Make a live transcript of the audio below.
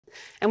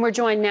And we're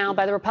joined now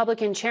by the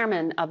Republican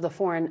chairman of the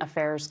Foreign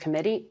Affairs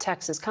Committee,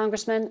 Texas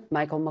Congressman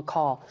Michael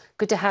McCaul.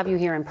 Good to have you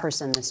here in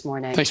person this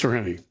morning. Thanks for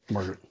having me,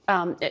 Margaret.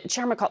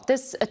 Chair McCaul,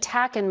 this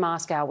attack in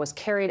Moscow was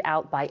carried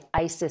out by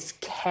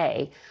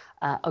ISIS-K,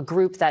 a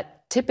group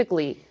that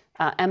typically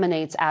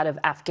emanates out of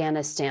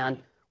Afghanistan.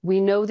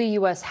 We know the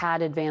U.S.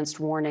 had advanced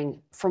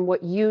warning. From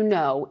what you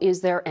know, is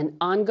there an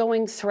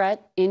ongoing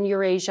threat in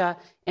Eurasia,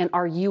 and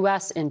are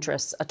U.S.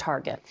 interests a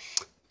target?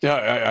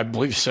 Yeah, I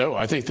believe so.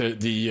 I think that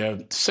the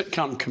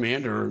CENTCOM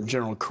commander,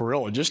 General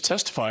Kurilla, just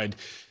testified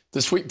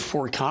this week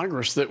before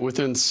Congress that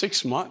within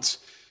 6 months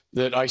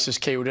that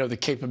ISIS-K would have the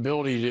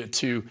capability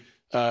to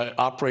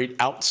operate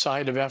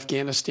outside of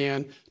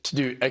Afghanistan, to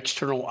do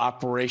external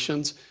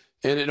operations.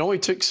 And it only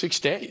took 6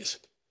 days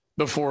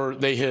before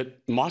they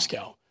hit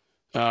Moscow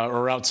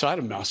or outside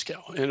of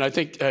Moscow. And I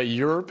think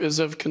Europe is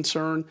of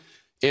concern.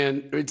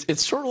 And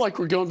it's sort of like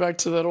we're going back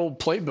to that old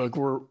playbook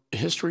where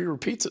history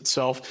repeats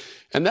itself.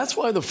 And that's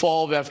why the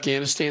fall of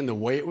Afghanistan, the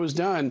way it was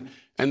done,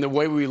 and the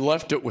way we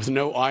left it with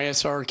no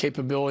ISR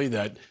capability,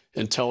 that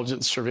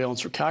intelligence,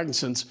 surveillance,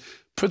 reconnaissance,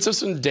 puts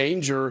us in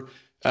danger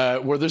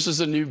where this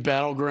is a new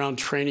battleground,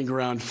 training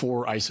ground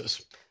for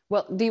ISIS.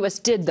 Well, the U.S.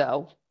 did,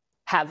 though,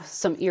 have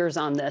some ears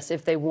on this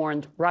if they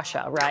warned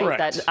Russia, right? Correct.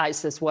 That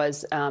ISIS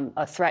was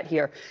a threat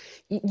here.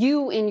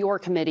 You, in your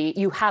committee,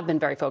 you have been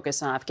very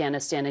focused on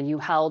Afghanistan, and you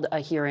held a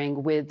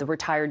hearing with the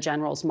retired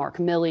generals Mark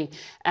Milley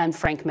and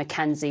Frank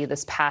McKenzie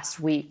this past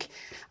week.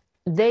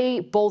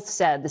 They both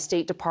said the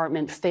State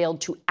Department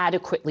failed to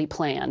adequately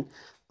plan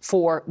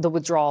for the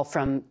withdrawal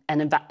from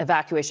and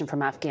evacuation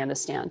from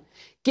Afghanistan.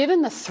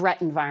 Given the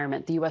threat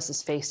environment the U.S.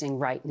 is facing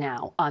right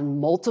now on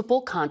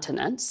multiple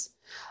continents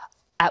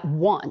at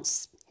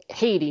once,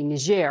 Haiti,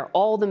 Niger,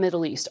 all the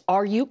Middle East,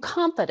 are you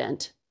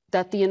confident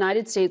that the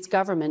United States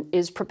government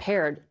is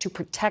prepared to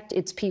protect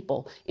its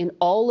people in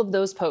all of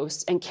those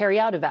posts and carry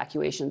out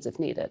evacuations if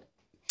needed?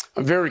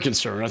 I'm very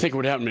concerned. I think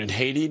what happened in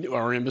Haiti,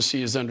 our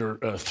embassy is under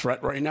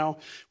threat right now.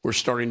 We're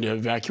starting to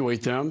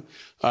evacuate them.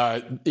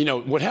 You know,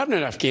 what happened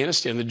in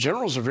Afghanistan, the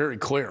generals are very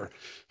clear.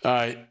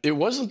 It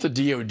wasn't the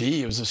DOD,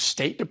 it was the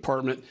State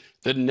Department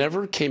that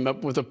never came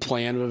up with a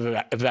plan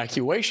of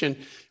evacuation,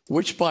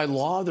 which by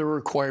law they're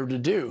required to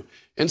do.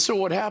 And so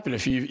what happened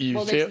if you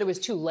well, they said it was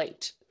too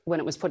late when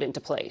it was put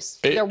into place.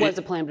 There was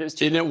a plan, but it was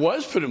too late. And it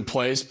was put in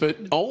place, but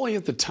only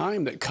at the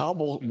time that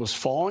Kabul was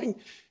falling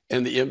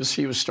and the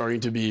embassy was starting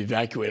to be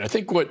evacuated. I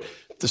think what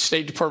the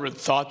State Department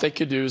thought they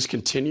could do is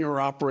continue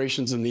our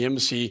operations in the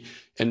embassy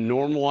and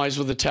normalize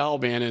with the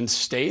Taliban and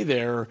stay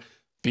there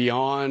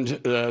beyond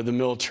the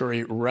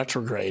military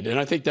retrograde. And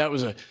I think that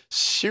was a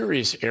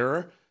serious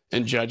error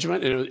in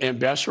judgment. And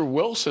Ambassador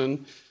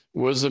Wilson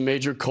was the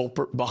major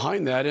culprit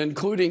behind that,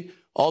 including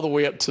all the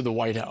way up to the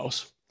White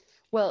House.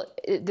 Well,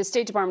 the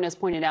State Department has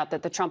pointed out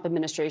that the Trump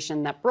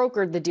administration that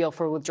brokered the deal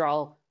for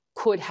withdrawal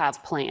could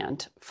have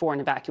planned for an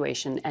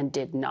evacuation and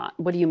did not.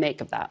 What do you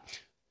make of that?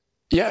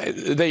 Yeah,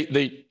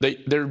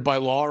 they're by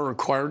law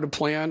required to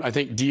plan. I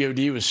think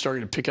DOD was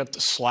starting to pick up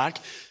the slack.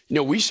 You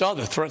know, we saw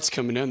the threats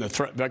coming in, the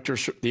threat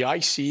vectors. The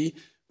IC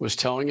was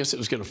telling us it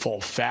was going to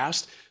fall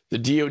fast. The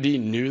DOD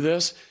knew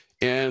this.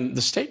 And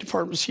the State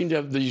Department seemed to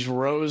have these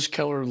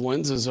rose-colored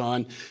lenses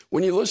on.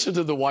 When you listen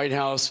to the White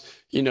House,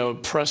 you know,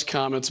 press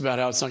comments about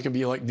how it's not going to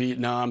be like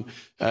Vietnam,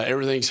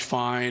 everything's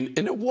fine,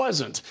 and it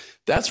wasn't.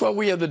 That's why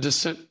we had the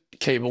dissent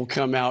cable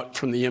come out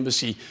from the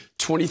embassy,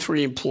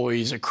 23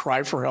 employees, a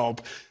cry for help,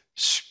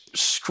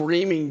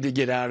 screaming to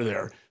get out of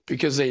there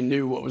because they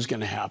knew what was going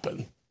to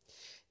happen.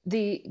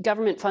 The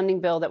government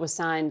funding bill that was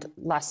signed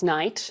last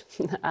night,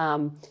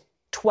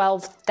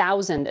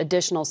 12,000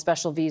 additional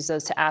special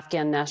visas to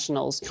Afghan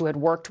nationals who had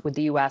worked with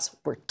the U.S.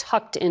 were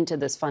tucked into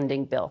this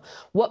funding bill.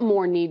 What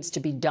more needs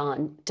to be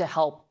done to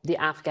help the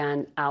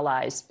Afghan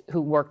allies who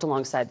worked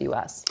alongside the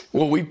U.S.?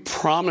 Well, we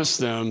promised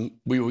them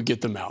we would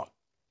get them out.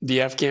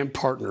 The Afghan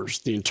partners,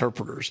 the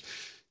interpreters,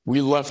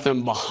 we left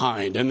them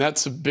behind. And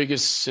that's the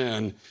biggest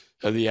sin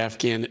of the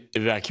Afghan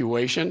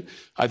evacuation.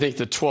 I think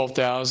the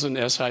 12,000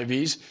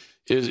 SIVs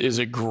is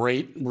a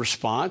great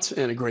response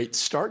and a great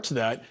start to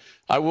that.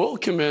 I will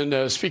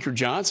commend Speaker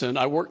Johnson.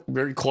 I worked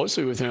very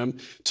closely with him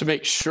to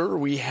make sure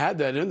we had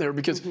that in there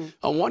because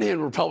on one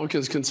hand,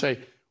 Republicans can say,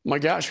 my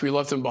gosh, we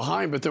left them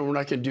behind, but then we're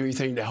not going to do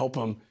anything to help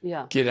them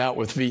get out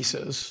with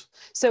visas.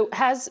 So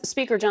has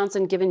Speaker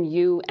Johnson given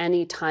you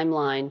any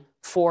timeline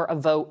for a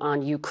vote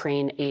on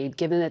Ukraine aid,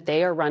 given that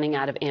they are running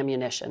out of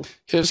ammunition?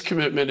 His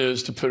commitment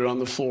is to put it on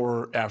the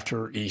floor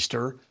after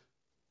Easter,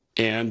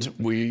 and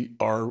we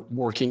are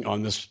working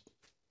on this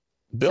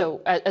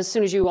bill. So as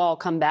soon as you all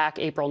come back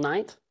April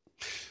 9th?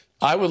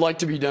 I would like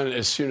to be done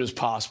as soon as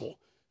possible.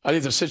 I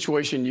think the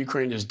situation in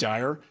Ukraine is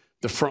dire.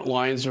 The front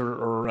lines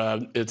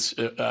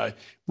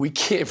we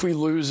can't, if we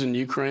lose in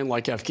Ukraine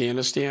like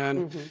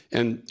Afghanistan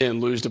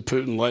and lose to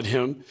Putin, let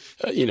him,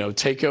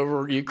 take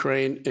over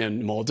Ukraine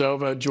and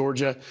Moldova,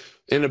 Georgia,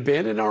 and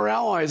abandon our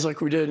allies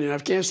like we did in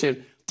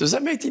Afghanistan. Does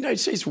that make the United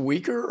States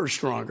weaker or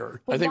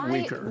stronger? Well, I think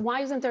weaker.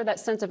 Why isn't there that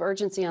sense of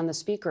urgency on the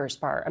Speaker's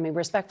part? I mean,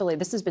 respectfully,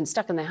 this has been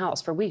stuck in the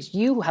House for weeks.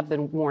 You have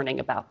been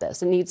warning about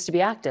this. It needs to be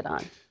acted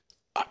on.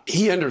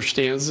 He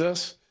understands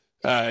this.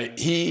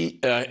 He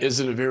is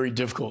in a very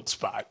difficult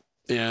spot.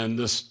 And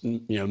this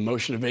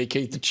motion to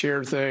vacate the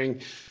chair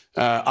thing,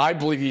 I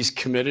believe he's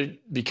committed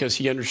because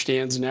he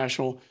understands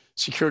national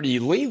security. He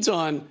leans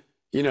on,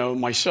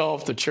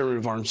 myself, the chairman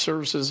of Armed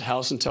Services,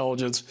 House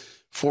Intelligence,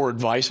 for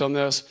advice on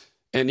this.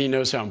 And he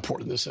knows how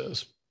important this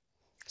is.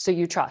 So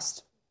you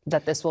trust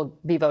that this will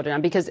be voted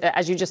on? Because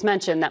as you just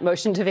mentioned, that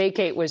motion to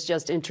vacate was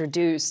just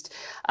introduced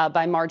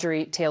by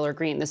Marjorie Taylor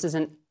Greene. This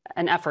isn't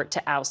an effort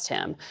to oust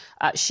him.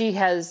 She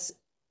has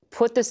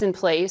put this in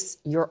place.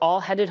 You're all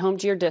headed home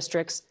to your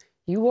districts.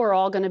 You are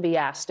all going to be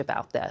asked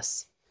about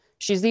this.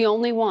 She's the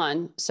only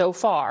one so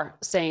far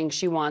saying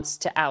she wants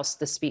to oust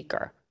the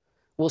Speaker.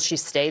 Will she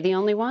stay the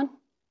only one?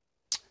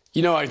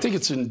 I think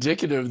it's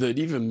indicative that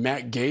even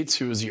Matt Gaetz,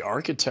 who is the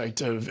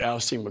architect of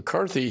ousting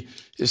McCarthy,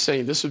 is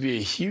saying this would be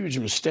a huge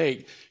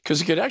mistake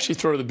because it could actually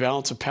throw the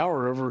balance of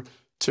power over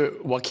to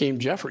Joaquin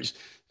Jeffries.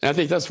 And I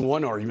think that's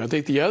one argument. I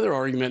think the other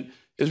argument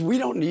is we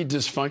don't need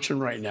dysfunction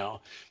right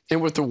now.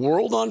 And with the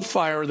world on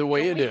fire the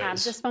way it is. We have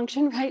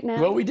dysfunction right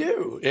now? Well, we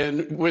do.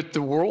 And with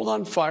the world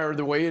on fire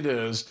the way it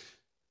is,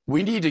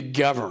 we need to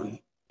govern.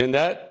 And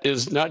that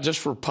is not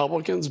just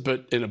Republicans,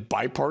 but in a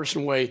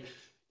bipartisan way,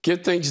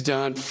 get things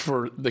done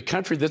for the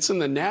country that's in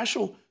the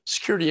national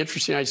security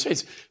interest of the United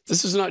States.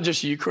 This is not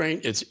just Ukraine,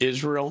 it's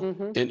Israel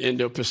and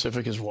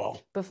Indo-Pacific as well.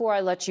 Before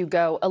I let you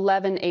go,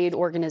 11 aid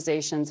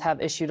organizations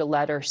have issued a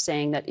letter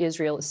saying that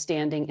Israel is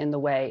standing in the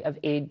way of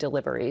aid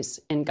deliveries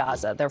in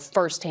Gaza, their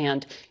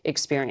firsthand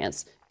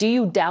experience. Do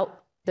you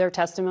doubt their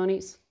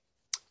testimonies?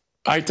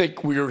 I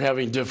think we are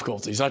having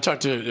difficulties. I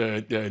talked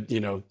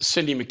to,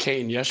 Cindy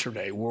McCain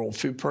yesterday, World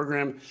Food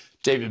Program,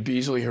 David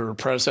Beasley, her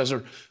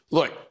predecessor.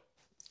 Look,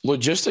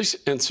 logistics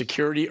and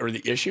security are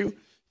the issue.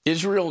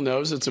 Israel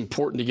knows it's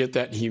important to get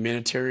that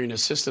humanitarian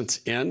assistance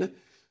in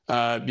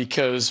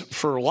because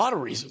for a lot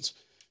of reasons.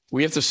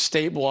 We have to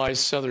stabilize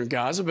southern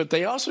Gaza, but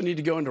they also need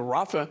to go into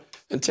Rafah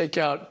and take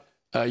out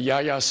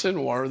Yahya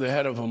Sinwar, the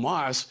head of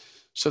Hamas.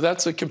 So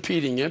that's a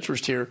competing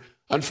interest here.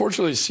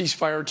 Unfortunately,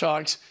 ceasefire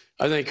talks,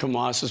 I think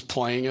Hamas is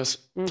playing us,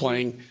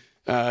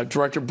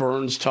 Director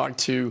Burns talked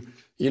to,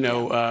 the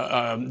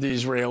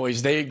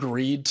Israelis. They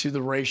agreed to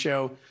the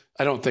ratio.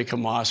 I don't think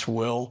Hamas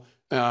will.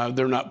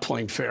 They're not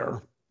playing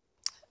fair.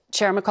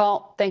 Chair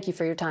McCaul, thank you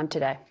for your time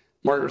today.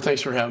 Margaret,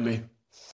 thanks for having me.